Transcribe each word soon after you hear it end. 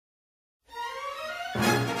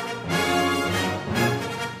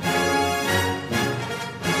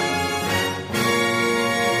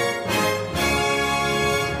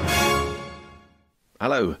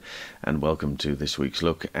Hello, and welcome to this week's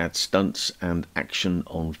look at stunts and action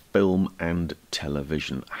on film and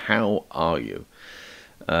television. How are you?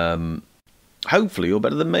 Hopefully you're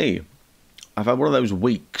better than me. I've had one of those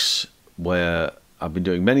weeks where I've been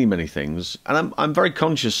doing many things, and I'm very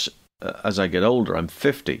conscious as I get older, I'm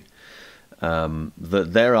 50, that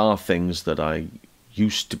there are things that I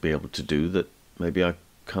used to be able to do that maybe I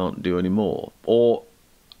can't do anymore, or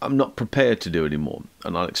I'm not prepared to do anymore,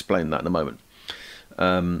 and I'll explain that in a moment.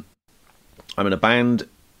 I'm in a band.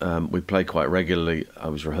 We play quite regularly. I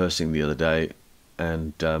was rehearsing the other day,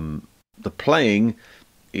 and the playing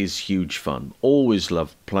is huge fun. Always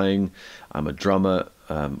loved playing. I'm a drummer.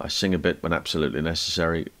 I sing a bit when absolutely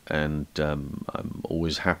necessary, and I'm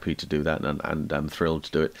always happy to do that, and I'm thrilled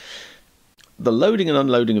to do it. The loading and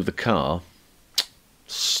unloading of the car,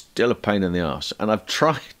 still a pain in the arse, and I've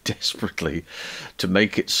tried desperately to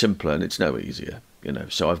make it simpler, and it's no easier.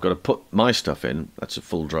 So I've got to put my stuff in. That's a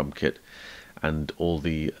full drum kit and all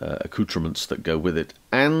the accoutrements that go with it,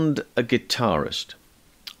 and a guitarist.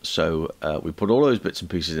 So we put all those bits and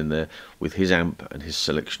pieces in there with his amp and his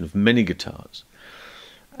selection of many guitars,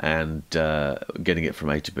 and getting it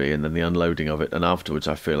from A to B, and then the unloading of it. And afterwards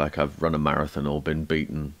I feel like I've run a marathon or been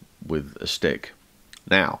beaten with a stick.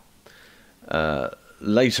 Now,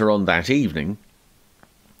 later on that evening,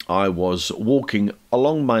 I was walking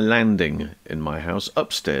along my landing in my house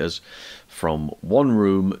upstairs from one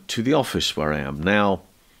room to the office where I am now,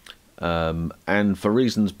 and for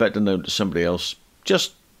reasons better known to somebody else,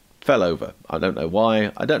 just fell over. I don't know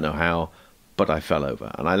why, I don't know how, but I fell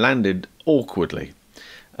over, and I landed awkwardly.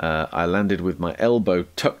 I landed with my elbow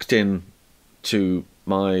tucked in to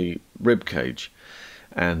my rib cage,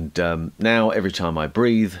 and now every time I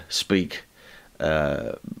breathe, speak,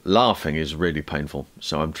 laughing is really painful.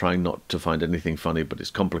 So I'm trying not to find anything funny, but it's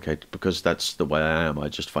complicated because that's the way I am. I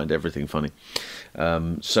just find everything funny.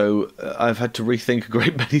 So I've had to rethink a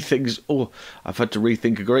great many things,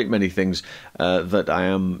 that I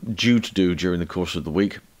am due to do during the course of the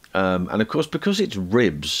week. And of course, because it's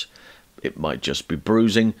ribs, it might just be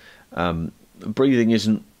bruising. Breathing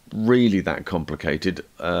isn't really that complicated.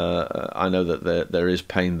 I know that there is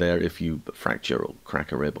pain there if you fracture or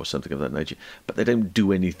crack a rib or something of that nature, but they don't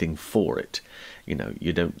do anything for it.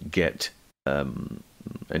 You don't get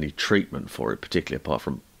any treatment for it, particularly apart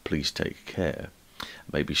from please take care.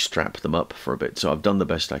 Maybe strap them up for a bit. So I've done the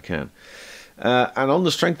best I can. And on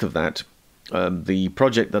the strength of that, the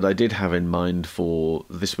project that I did have in mind for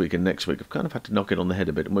this week and next week, I've kind of had to knock it on the head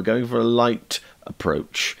a bit, and we're going for a light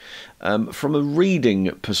approach from a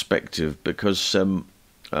reading perspective, because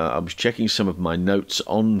I was checking some of my notes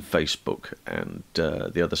on Facebook and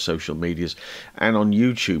the other social medias, and on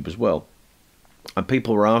YouTube as well, and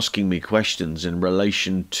people were asking me questions in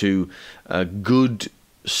relation to good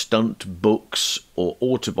stunt books or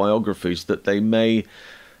autobiographies that they may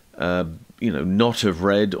not have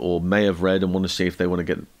read or may have read, and want to see if they want to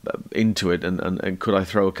get into it, and could I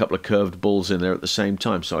throw a couple of curved balls in there at the same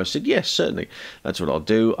time. So I said, yes, certainly, that's what I'll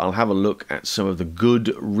do. I'll have a look at some of the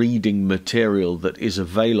good reading material that is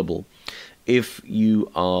available. If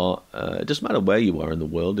you are, it doesn't matter where you are in the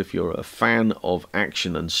world, if you're a fan of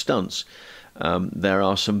action and stunts, there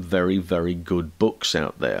are some very good books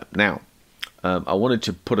out there. Now, I wanted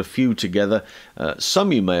to put a few together.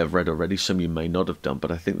 Some you may have read already, some you may not have done,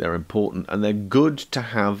 but I think they're important and they're good to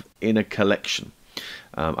have in a collection.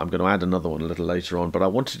 I'm going to add another one a little later on, but I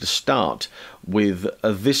wanted to start with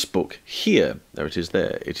this book here. There it is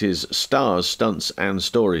there. It is Stars, Stunts and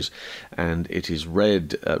Stories, and it is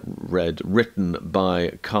written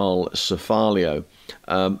by Carl Cefalio,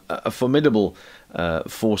 a formidable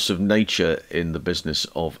force of nature in the business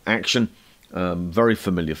of action, very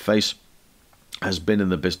familiar face. Has been in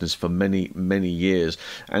the business for many years,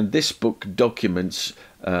 and this book documents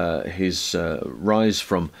his rise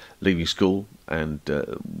from leaving school and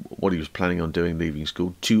what he was planning on doing leaving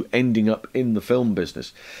school to ending up in the film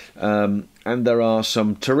business. And there are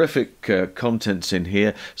some terrific contents in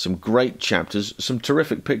here, some great chapters, some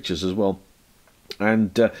terrific pictures as well.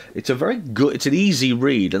 And it's an easy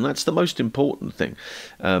read, and that's the most important thing.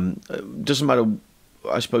 Doesn't matter,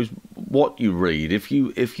 I suppose, what you read. If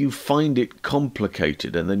you find it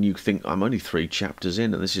complicated and then you think, I'm only 3 chapters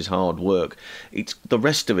in and this is hard work, the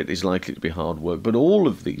rest of it is likely to be hard work. But all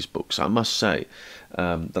of these books, I must say,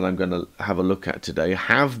 that I'm going to have a look at today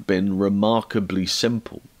have been remarkably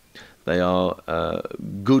simple. They are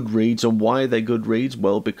good reads. And why are they good reads?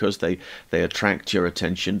 Well, because they attract your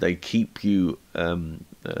attention. They keep you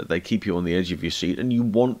They keep you on the edge of your seat, and you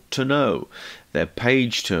want to know. They're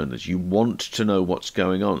page turners. You want to know what's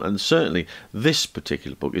going on. And certainly this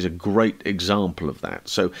particular book is a great example of that.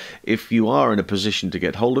 So if you are in a position to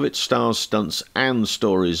get hold of it, Stars, Stunts and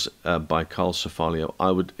Stories by Carl Cefalio,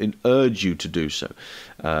 I would urge you to do so.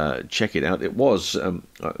 Check it out. It was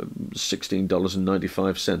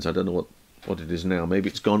 $16.95. I don't know what it is now. Maybe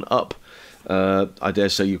it's gone up. I dare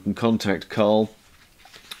say you can contact Carl.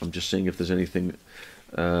 I'm just seeing if there's anything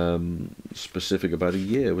specific about a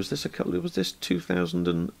year. Was this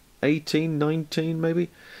 2018, 19 maybe?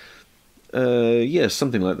 Yes,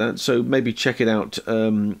 something like that. So maybe check it out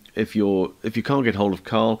if you can't get hold of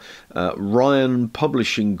Carl. Ryan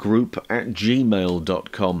Publishing Group at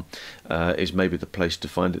gmail.com is maybe the place to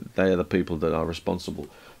find it. They are the people that are responsible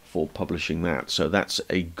for publishing that. So that's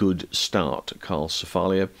a good start. Carl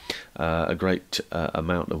Cefalio, a great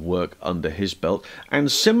amount of work under his belt.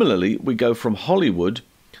 And similarly, we go from Hollywood,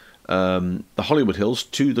 the Hollywood Hills,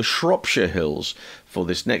 to the Shropshire Hills for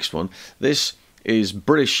this next one. This is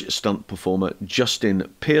British stunt performer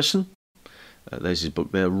Justin Pearson. There's his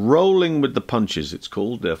book there, Rolling with the Punches, it's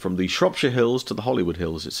called. From the Shropshire Hills to the Hollywood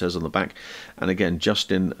Hills, it says on the back. And again,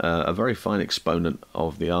 Justin, a very fine exponent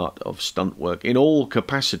of the art of stunt work in all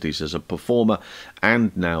capacities, as a performer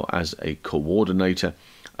and now as a coordinator.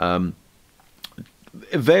 A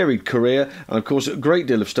varied career, and of course a great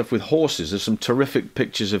deal of stuff with horses. There's some terrific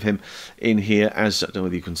pictures of him in here as, I don't know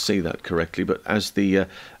whether you can see that correctly, but as the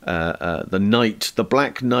knight, the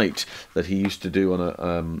Black Knight that he used to do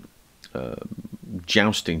on a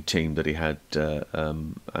jousting team that he had,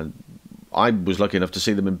 and I was lucky enough to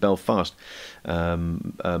see them in Belfast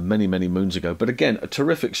many moons ago. But again, a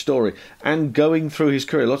terrific story, and going through his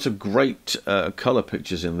career, lots of great colour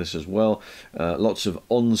pictures in this as well, lots of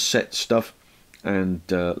on-set stuff, and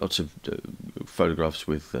lots of photographs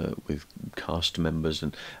with cast members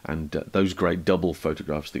and those great double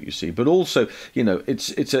photographs that you see. But also, you know,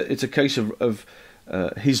 it's a case of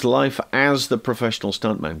his life as the professional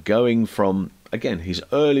stuntman, going from, again, his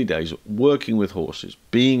early days working with horses,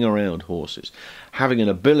 being around horses, having an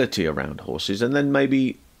ability around horses, and then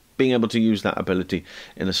maybe being able to use that ability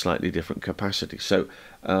in a slightly different capacity. So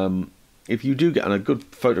if you do get a good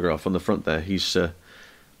photograph on the front there, he's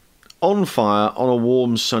on fire on a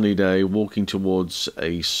warm sunny day walking towards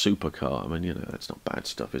a supercar. I mean, you know, that's not bad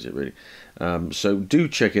stuff, is it really? So do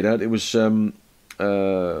check it out. It was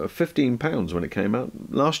 £15 when it came out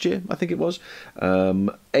last year, I think it was.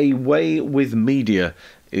 Away with Media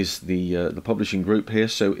is the publishing group here.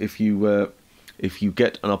 So if you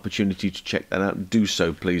get an opportunity to check that out, do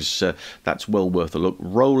so, please. That's well worth a look.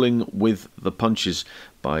 Rolling with the Punches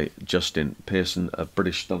by Justin Pearson, a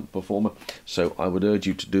British stunt performer. So I would urge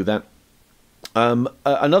you to do that.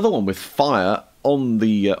 Another one with fire on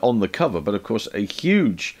the cover, but of course a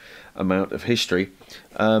huge amount of history,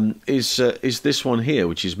 is this one here,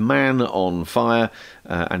 which is Man on Fire,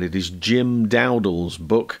 and it is Jim Dowdall's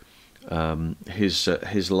book,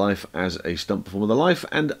 his life as a stunt performer, the life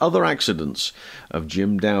and other accidents of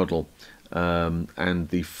Jim Dowdall, and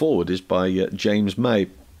the foreword is by James May,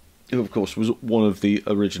 who of course was one of the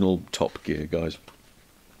original Top Gear guys.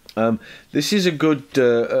 This is a good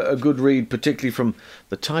read, particularly from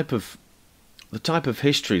the type of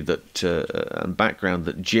history that and background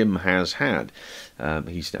that Jim has had.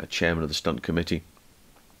 He's now chairman of the stunt committee,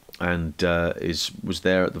 and was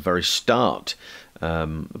there at the very start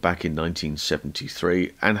back in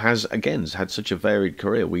 1973, and has had such a varied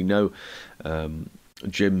career. We know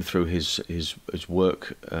Jim through his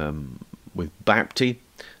work with Bapty,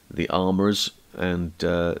 the Armourers, and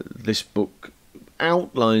this book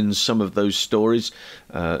outlines some of those stories,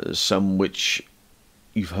 some which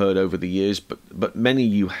you've heard over the years, but many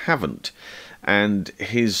you haven't. And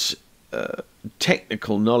his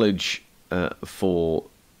technical knowledge for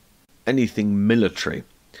anything military,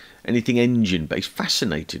 anything engine-based,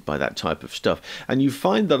 fascinated by that type of stuff. And you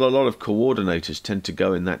find that a lot of coordinators tend to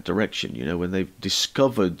go in that direction. You know, when they've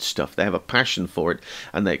discovered stuff, they have a passion for it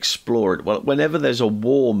and they explore it. Well, whenever there's a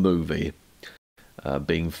war movie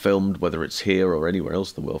being filmed, whether it's here or anywhere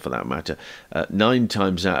else in the world for that matter, 9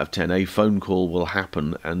 times out of 10 a phone call will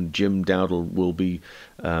happen and Jim Dowdall will be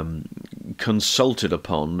consulted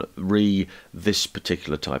upon this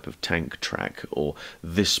particular type of tank track, or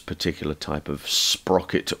this particular type of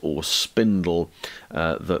sprocket or spindle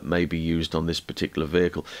that may be used on this particular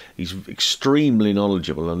vehicle. He's extremely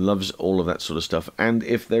knowledgeable and loves all of that sort of stuff, and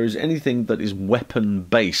if there is anything that is weapon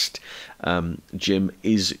based, Jim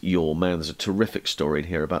is your man. There's a terrific story in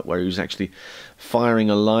here about where he was actually firing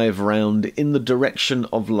a live round in the direction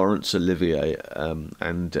of Laurence Olivier.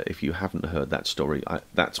 And if you haven't heard that story,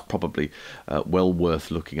 that's probably well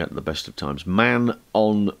worth looking at the best of times. Man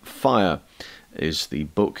on Fire is the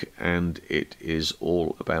book, and it is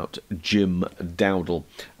all about Jim Dowdle.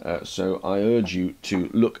 So I urge you to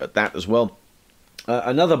look at that as well.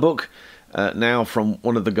 Another book now from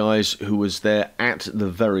one of the guys who was there at the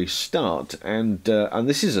very start, and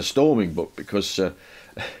this is a storming book because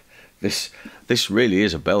this really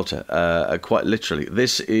is a belter, quite literally.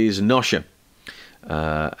 This is Nosher.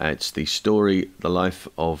 It's the story, the life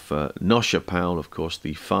of Nosher Powell, of course,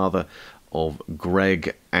 the father of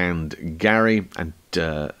Greg and Gary, and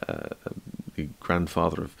the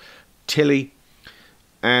grandfather of Tilly.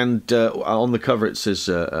 And on the cover it says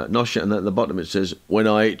Nosher, and at the bottom it says, "When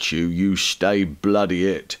I hit you, you stay bloody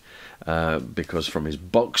it," because from his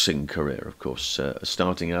boxing career, of course,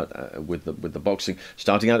 starting out with the boxing,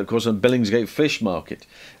 starting out, of course, on Billingsgate Fish Market,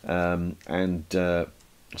 and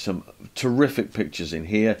some terrific pictures in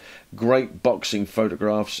here, great boxing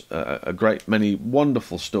photographs, a great many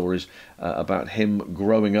wonderful stories about him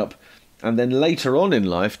growing up, and then later on in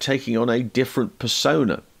life taking on a different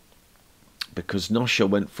persona, because Nosher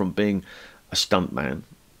went from being a stuntman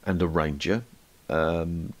and a ranger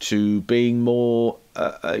to being more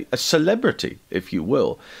a celebrity, if you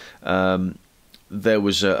will. There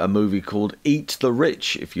was a movie called Eat the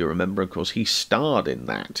Rich, if you remember. Of course, he starred in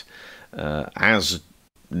that as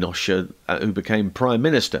Nosher, who became Prime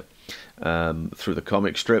Minister through the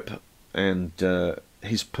comic strip, and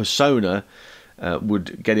his persona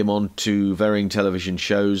would get him on to varying television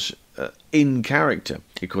shows in character.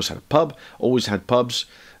 He, of course, had a pub, always had pubs,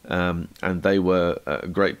 and they were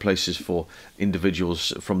great places for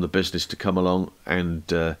individuals from the business to come along and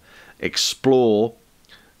explore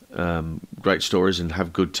great stories and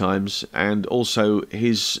have good times, and also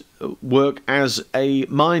his work as a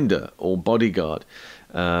minder or bodyguard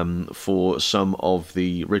for some of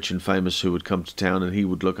the rich and famous who would come to town, and he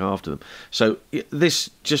would look after them. So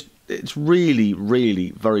it's really,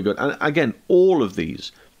 really very good. And again, all of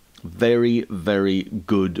these very, very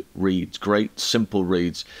good reads, great simple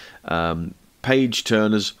reads, page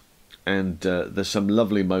turners, and there's some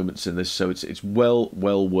lovely moments in this, so it's well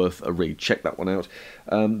worth a read. Check that one out.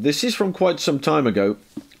 This is from quite some time ago.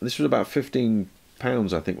 This was about £15,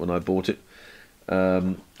 I think, when I bought it.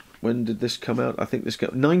 When did this come out? I think this came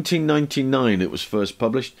 1999. It was first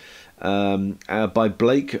published by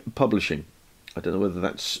Blake Publishing. I don't know whether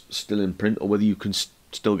that's still in print or whether you can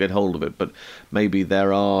still get hold of it, but maybe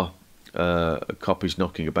there are copies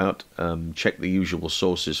knocking about. Check the usual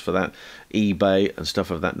sources for that, eBay and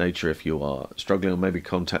stuff of that nature, if you are struggling, or maybe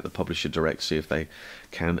contact the publisher direct, see if they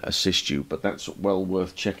can assist you. But that's well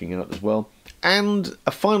worth checking out as well. And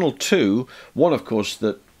a final two, one of course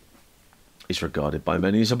that is regarded by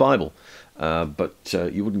many as a Bible, but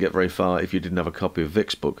you wouldn't get very far if you didn't have a copy of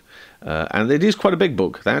Vic's book, and it is quite a big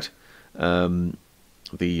book, that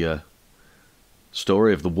the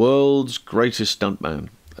story of the world's greatest stuntman,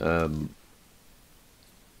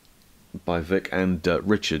 by Vic and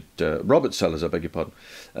Richard Robert Sellers, I beg your pardon.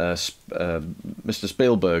 Mr.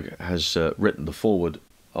 Spielberg has written the foreword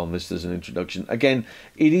on this as an introduction. Again,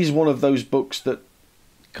 it is one of those books that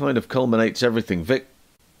kind of culminates everything. Vic,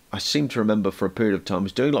 I seem to remember, for a period of time,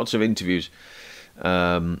 was doing lots of interviews,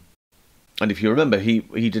 and if you remember,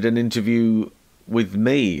 he did an interview with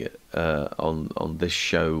me on this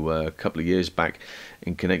show a couple of years back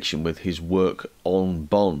in connection with his work on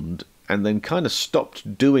Bond, and then kind of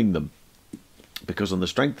stopped doing them because, on the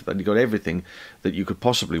strength of that, you got everything that you could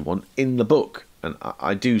possibly want in the book. And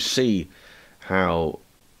I do see how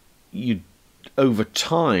you, over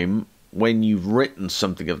time, when you've written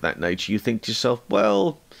something of that nature, you think to yourself,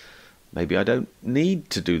 well, maybe I don't need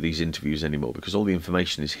to do these interviews anymore because all the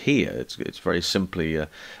information is here. It's very simply a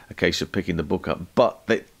case of picking the book up. But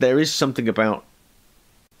there is something about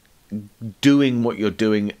doing what you're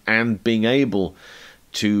doing and being able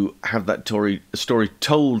to have that story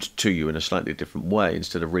told to you in a slightly different way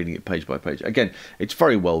instead of reading it page by page. Again, it's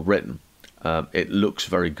very well written. It looks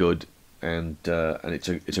very good, and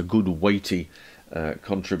it's a good weighty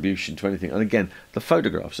contribution to anything. And again, the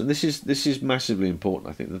photographs, and this is massively important.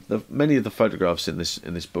 I think that many of the photographs in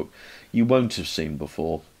this book you won't have seen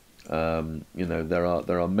before. You know,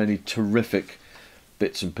 there are many terrific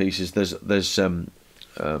bits and pieces. There's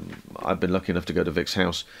I've been lucky enough to go to Vic's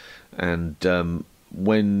house, and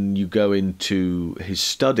when you go into his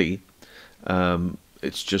study,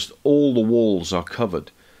 it's just all the walls are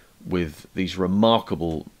covered with these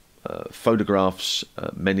remarkable photographs,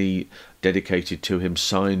 many dedicated to him,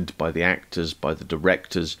 signed by the actors, by the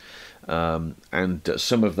directors, And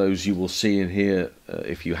some of those you will see in here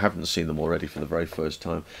if you haven't seen them already for the very first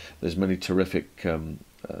time. There's many terrific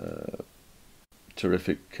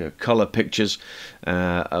colour pictures,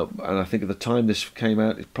 and I think at the time this came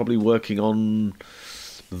out, it's probably working on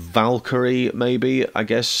Valkyrie, maybe, I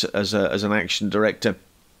guess, as an action director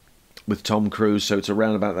with Tom Cruise, so it's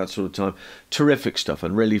around about that sort of time. Terrific stuff,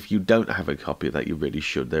 and really, if you don't have a copy of that, you really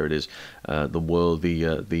should. There it is,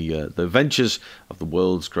 the Adventures of the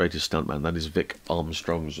World's Greatest Stuntman. That is Vic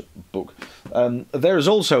Armstrong's book. There is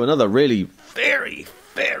also another really very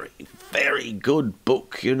good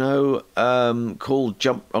book, you know, called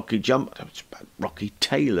Jump Rocky Jump. It's about Rocky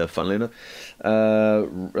Taylor, funnily enough,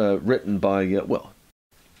 written by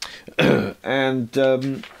and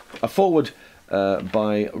a foreword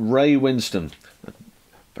by Ray Winston. A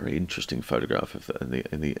very interesting photograph of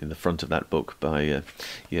in the front of that book by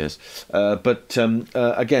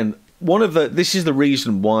again, this is the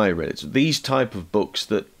reason why I read it. These type of books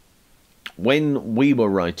that when we were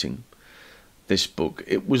writing this book,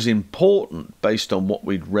 it was important, based on what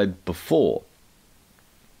we'd read before,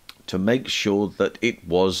 to make sure that it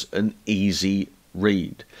was an easy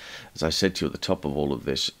read. As I said to you at the top of all of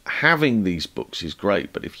this, having these books is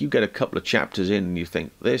great, but if you get a couple of chapters in and you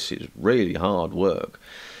think this is really hard work,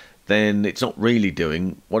 then it's not really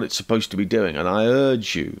doing what it's supposed to be doing. And I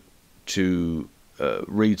urge you to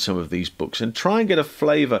read some of these books and try and get a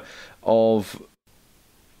flavour of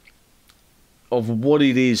what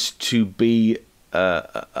it is to be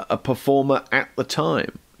a performer at the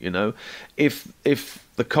time. You know, if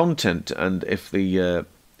the content and if the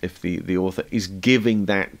author is giving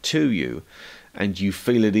that to you, and you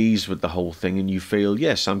feel at ease with the whole thing, and you feel,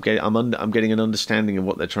 yes, I'm getting an understanding of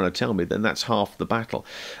what they're trying to tell me, then that's half the battle.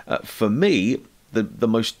 For me, the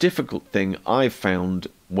most difficult thing I found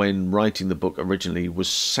when writing the book originally was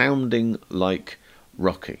sounding like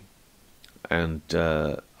Rocky, and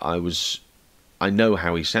I know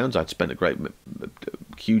how he sounds. I'd spent a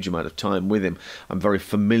huge amount of time with him. I'm very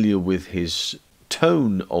familiar with his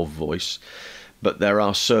tone of voice, but there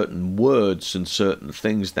are certain words and certain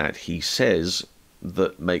things that he says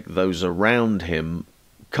that make those around him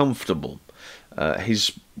comfortable.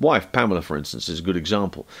 His wife, Pamela, for instance, is a good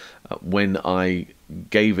example. When I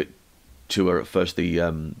gave it to her at first,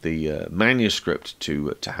 the manuscript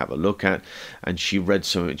to have a look at, and she read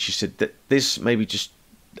some of it, she said that this maybe just...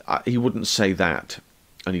 he wouldn't say that,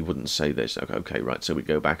 and he wouldn't say this. Okay, right, so we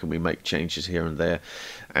go back and we make changes here and there.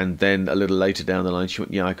 And then a little later down the line, she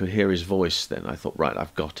went, yeah, I could hear his voice then. I thought, right,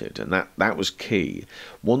 I've got it. And that was key.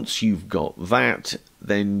 Once you've got that,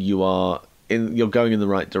 then you're going in the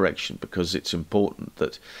right direction, because it's important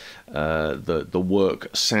that the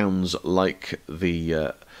work sounds like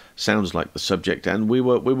the subject. And we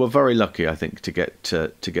were very lucky, I think, to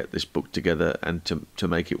get this book together and to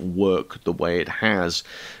make it work the way it has.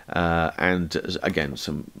 And again,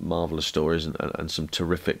 some marvelous stories and some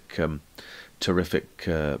terrific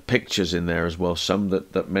pictures in there as well. Some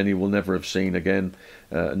that many will never have seen again,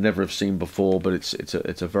 never have seen before. But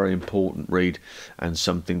it's a very important read, and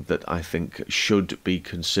something that I think should be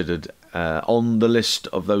considered on the list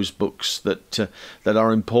of those books that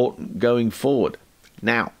are important going forward.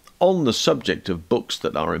 Now, on the subject of books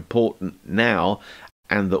that are important now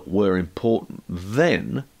and that were important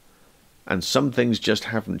then, and some things just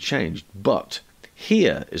haven't changed, but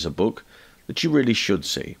here is a book that you really should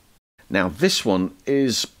see. Now, this one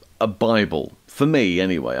is a Bible, for me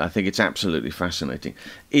anyway. I think it's absolutely fascinating.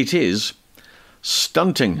 It is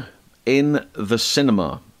Stunting in the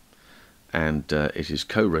Cinema, and it is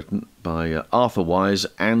co-written by Arthur Wise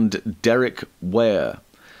and Derek Ware.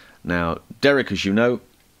 Now, Derek, as you know,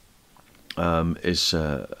 is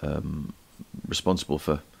responsible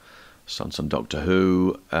for Stunts on Doctor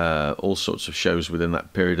Who, all sorts of shows within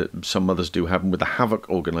that period. Some others do have them with the Havoc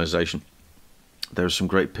organisation. There are some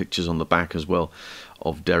great pictures on the back as well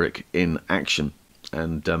of Derek in action.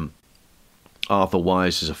 And Arthur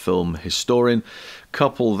Wise is a film historian.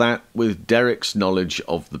 Couple that with Derek's knowledge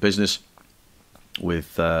of the business,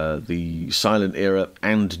 with the silent era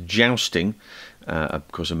and jousting,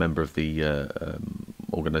 of course a member of the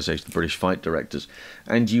organisation, the British Fight Directors,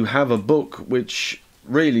 and you have a book which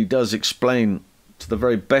really does explain, to the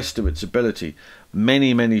very best of its ability,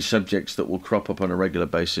 many subjects that will crop up on a regular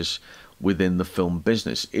basis within the film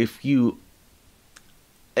business. If you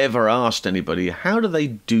ever asked anybody, how do they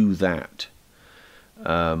do that?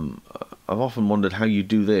 I've often wondered how you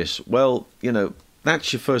do this. Well, you know,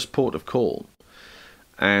 that's your first port of call.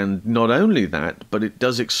 And not only that, but it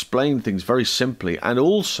does explain things very simply, and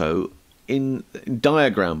also in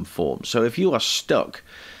diagram form. So if you are stuck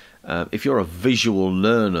If you're a visual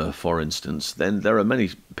learner, for instance, then there are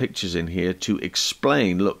many pictures in here to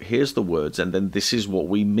explain, look, here's the words, and then this is what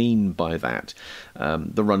we mean by that.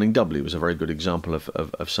 The running W was a very good example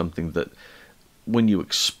of something that, when you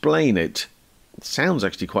explain it, it sounds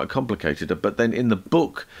actually quite complicated, but then in the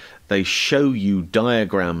book they show you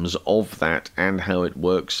diagrams of that and how it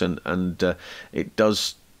works, and it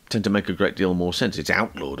does tend to make a great deal more sense. It's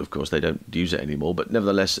outlawed, of course, they don't use it anymore, but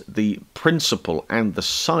nevertheless the principle and the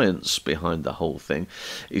science behind the whole thing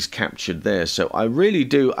is captured there. So I really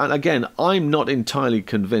do, and again, I'm not entirely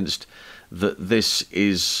convinced that this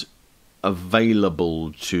is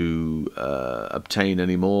available to obtain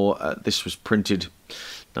anymore. This was printed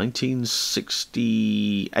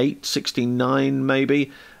 1968, 69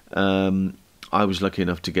 maybe. I was lucky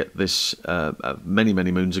enough to get this many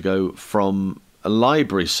moons ago from a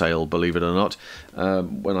library sale, believe it or not,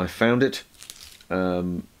 when I found it. I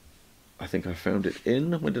think I found it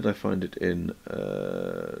in, when did I find it in?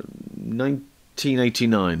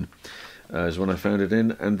 1989 is when I found it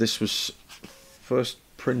in, and this was first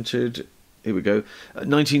printed, here we go,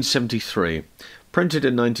 1973. Printed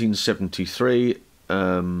in 1973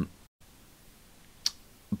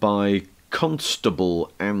 by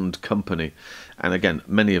Constable and Company, and again,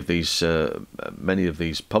 many of these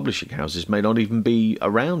publishing houses may not even be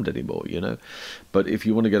around anymore, you know. But if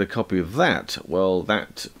you want to get a copy of that, well,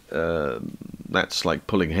 that's like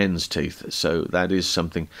pulling hen's teeth. So that is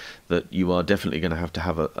something that you are definitely going to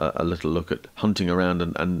have a little look at, hunting around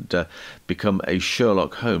and become a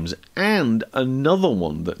Sherlock Holmes. And another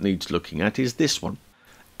one that needs looking at is this one.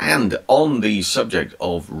 And on the subject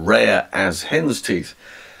of rare as hen's teeth,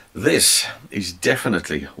 this is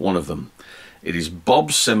definitely one of them. It is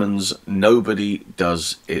Bob Simmons' Nobody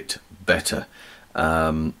Does It Better.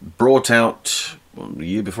 Brought out the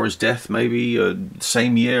year before his death, maybe,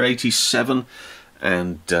 same year, 87.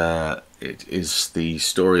 And it is the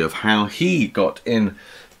story of how he got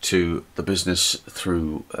into the business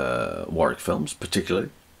through Warwick Films, particularly.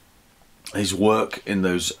 His work in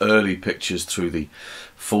those early pictures through the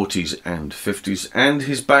 40s and 50s, and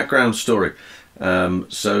his background story.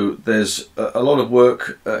 So there's a lot of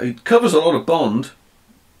work. It covers a lot of Bond,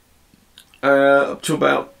 up to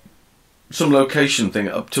about some location thing,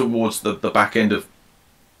 up towards the back end of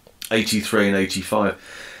 83 and 85.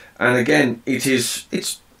 And again,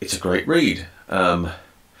 it's a great read.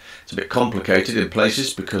 It's a bit complicated in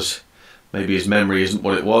places because maybe his memory isn't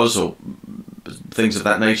what it was, or things of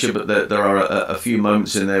that nature, but there are a few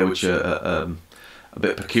moments in there which are a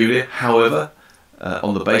bit peculiar. However,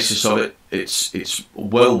 on the basis of it, it's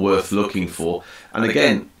well worth looking for. And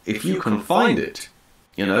again, if you can find it,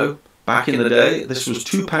 you know, back in the day, this was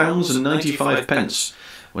 £2.95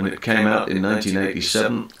 when it came out in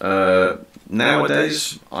 1987.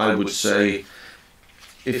 Nowadays, I would say,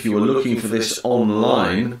 if you were looking for this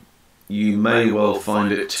online, you may well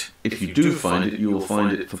find it. If you do find it, you will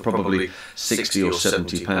find it for probably £60 or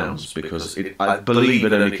 £70, because I believe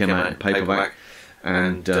it only came out in paperback,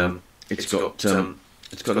 and it's got a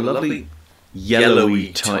lovely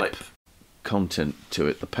yellowy type content to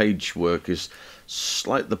it. The page work is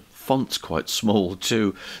slight. The font's quite small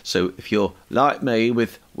too. So if you're like me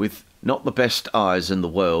with not the best eyes in the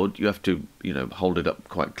world, you have to, you know, hold it up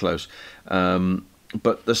quite close.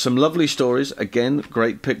 But there's some lovely stories. Again,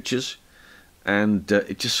 great pictures, and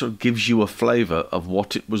it just sort of gives you a flavour of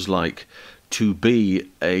what it was like to be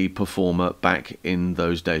a performer back in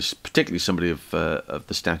those days, particularly somebody of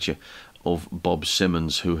the stature of Bob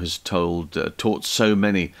Simmons, who has taught so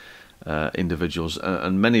many individuals,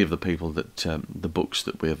 and many of the people that the books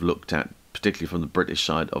that we have looked at, particularly from the British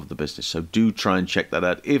side of the business. So do try and check that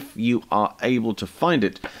out. If you are able to find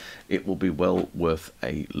it, it will be well worth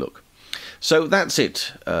a look. So that's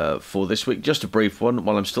it for this week. Just a brief one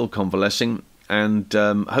while I'm still convalescing. And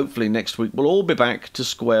hopefully next week we'll all be back to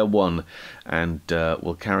square one, and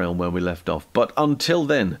we'll carry on where we left off. But until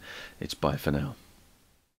then, it's bye for now.